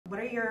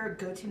your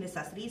go-to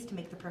necessities to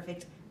make the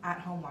perfect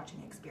at-home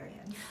watching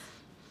experience?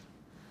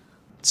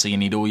 So you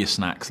need all your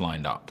snacks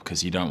lined up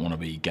because you don't want to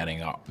be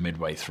getting up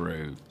midway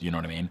through, you know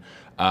what I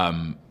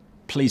mean?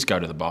 Please go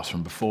to the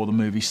bathroom before the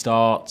movie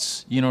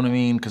starts, you know what I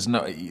mean? Because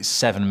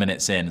 7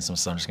 minutes in,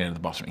 sometimes I'm just going to the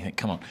bathroom, you think,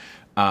 come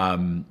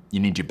on. You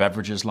need your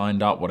beverages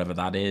lined up, whatever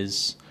that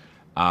is.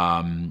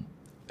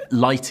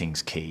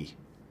 Lighting's key,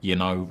 you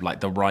know, like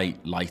the right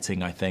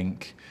lighting, I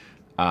think.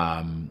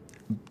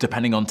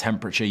 Depending on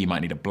temperature, you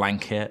might need a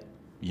blanket,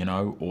 you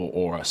know,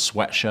 or a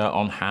sweatshirt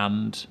on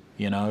hand,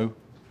 you know.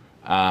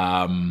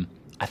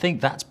 I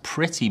think that's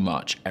pretty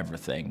much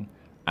everything.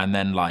 And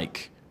then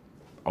like,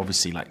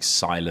 obviously like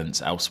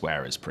silence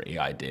elsewhere is pretty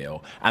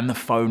ideal. And the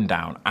phone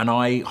down. And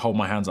I hold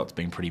my hands up to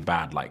being pretty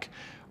bad. Like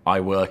I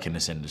work in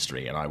this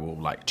industry and I will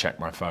like check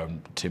my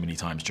phone too many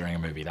times during a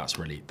movie. That's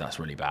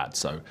really bad.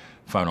 So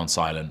phone on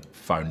silent,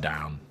 phone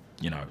down,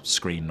 you know,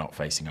 screen not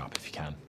facing up if you can.